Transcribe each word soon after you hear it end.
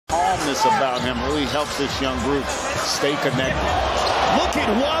calmness about him really helps this young group stay connected. Look at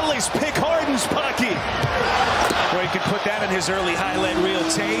Wallace pick Harden's pocket. Where he could put that in his early highlight reel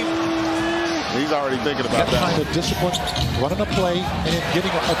tape. He's already thinking about that. Kind of discipline, running a play, and then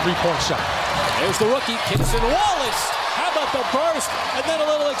getting a three-point shot. There's the rookie, Cason Wallace. How about the burst, and then a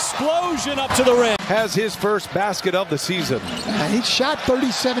little explosion up to the rim. Has his first basket of the season. He shot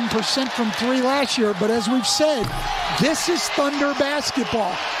 37% from three last year, but as we've said, this is Thunder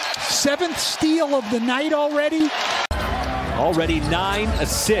basketball. 7th steal of the night already. Already 9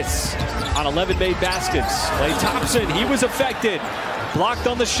 assists on 11 made baskets. Klay Thompson, he was affected. Blocked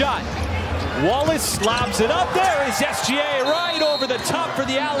on the shot. Wallace lobs it up. There is SGA right over the top for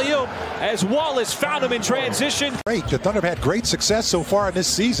the alley-oop as Wallace found him in transition. Great. The Thunder have had great success so far in this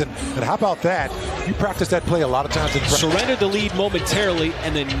season. And how about that? You practice that play a lot of times. Surrendered the lead momentarily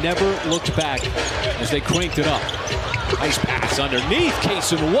and then never looked back as they cranked it up. Nice pass underneath.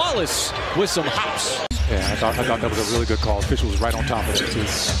 Cason Wallace with some hops. Yeah, I thought that was a really good call. Official was right on top of it, too.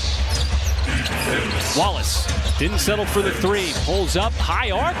 Wallace didn't settle for the three. Pulls up.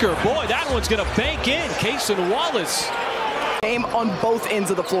 High arcer. Boy, that one's going to bank in. Cason Wallace. Game on both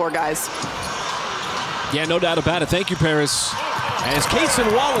ends of the floor, guys. Yeah, no doubt about it. Thank you, Paris. As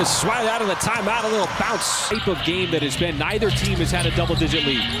Cason Wallace right out of the timeout, a little bounce. Type of game that has been. Neither team has had a double-digit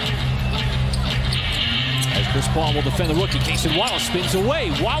lead. As Chris Paul will defend the rookie, Cason Wallace spins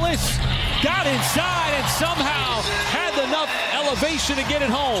away. Wallace got inside and somehow had enough elevation to get it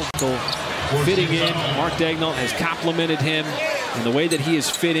home. Fitting in, Mark Daigneault has complimented him and the way that he has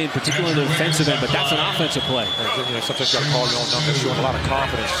fit in, particularly in the defensive end, but that's an offensive play. You know, sometimes you got to call your own numbers, showing a lot of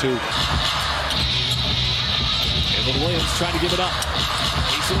confidence, too. David Williams trying to give it up.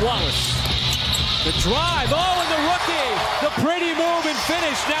 Cason Wallace. The drive, and the rookie. The pretty move and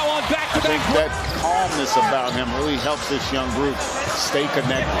finish now on back-to-back. I think that calmness about him really helps this young group stay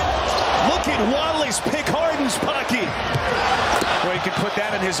connected. Look at Wallace pick Harden's pocket. Where he could put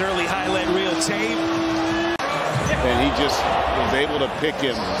that in his early highlight reel tape. And he just was able to pick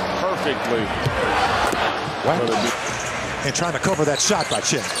him perfectly. Wow. And trying to cover that shot by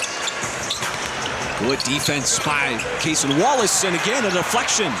Chet. Good defense by Cason Wallace, and again a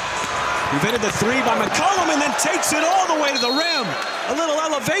deflection. Prevented the three by McCollum and then takes it all the way to the rim. A little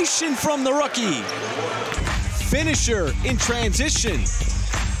elevation from the rookie. Finisher in transition.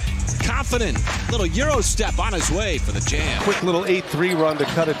 Confident. Little Euro step on his way for the jam. Quick little 8-3 run to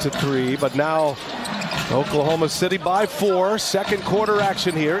cut it to 3, but now Oklahoma City by 4. Second quarter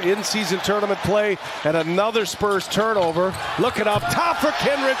action here. In-season tournament play and another Spurs turnover. Looking up top for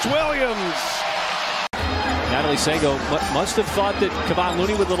Kenrich Williams. Natalie Sago must have thought that Kevon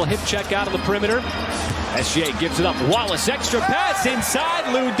Looney with a little hip check out of the perimeter. SGA gives it up. Wallace, extra pass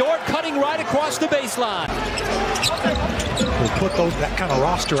inside. Lou Dort cutting right across the baseline. We'll put that kind of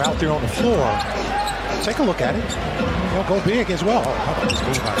roster out there on the floor. Take a look at it. They'll go big as well.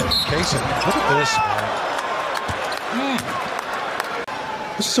 Cason, look at this.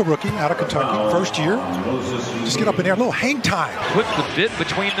 This is a rookie out of Kentucky, first year. Just get up in there, a little hang time. Put the bit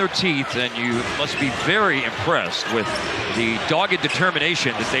between their teeth, and you must be very impressed with the dogged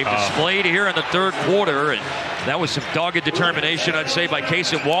determination that they've displayed here in the third quarter. And that was some dogged determination, I'd say, by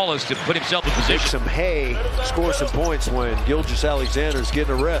Cason Wallace to put himself in position. Some hay, score some points when Gilgeous-Alexander's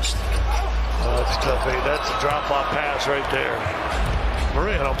getting a rest. That's tough. Hey, that's a drop-off pass right there.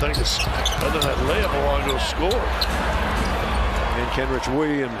 Murray, I don't think it's other than that layup, I want to go score. And Kenrich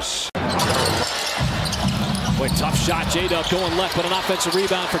Williams. Boy, tough shot. J-Dub going left, but an offensive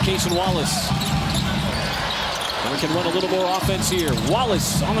rebound for Cason Wallace. And we can run a little more offense here.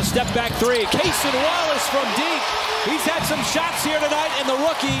 Wallace on a step-back three. Cason Wallace from deep. He's had some shots here tonight, and the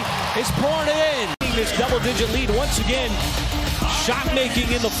rookie is pouring it in. This double-digit lead once again.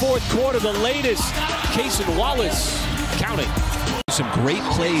 Shot-making in the fourth quarter, the latest. Cason Wallace counting. Some great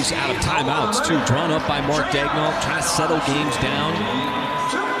plays out of timeouts, too, drawn up by Mark Daigneault, trying to settle games down.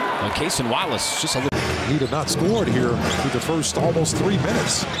 And Cason Wallace, just a little... He had not scored here through the first almost 3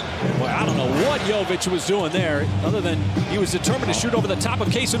 minutes. Boy, I don't know what Jovic was doing there, other than he was determined to shoot over the top of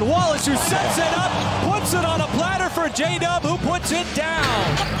Cason Wallace, who sets it up, puts it on a platter for J-Dub, who puts it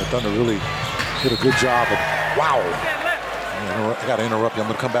down. The Thunder really did a good job of... Wow. I got to interrupt you. I'm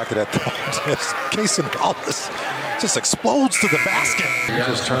going to come back to that thought. Cason Wallace just explodes to the basket. He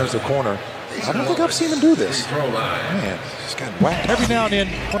just turns the corner. I don't think I've seen him do this. Man, he's got whacked. Every now and then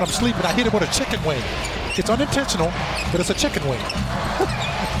when I'm sleeping, I hit him with a chicken wing. It's unintentional, but it's a chicken wing.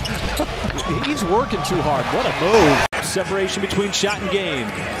 He's working too hard. What a move. Separation between shot and game.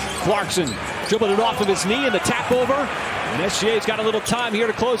 Clarkson dribbled it off of his knee and the tap over. And SGA's got a little time here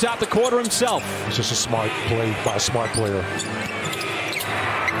to close out the quarter himself. It's just a smart play by a smart player.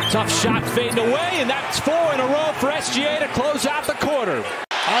 Tough shot fading away, and that's 4 in a row for SGA to close out the quarter.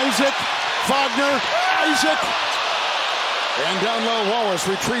 Isaac, Wagner, Isaac. And down low, Wallace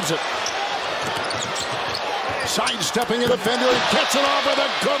retrieves it. Sidestepping a defender, he gets it off with a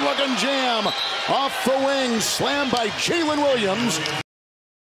good-looking jam. Off the wing, slammed by Jalen Williams.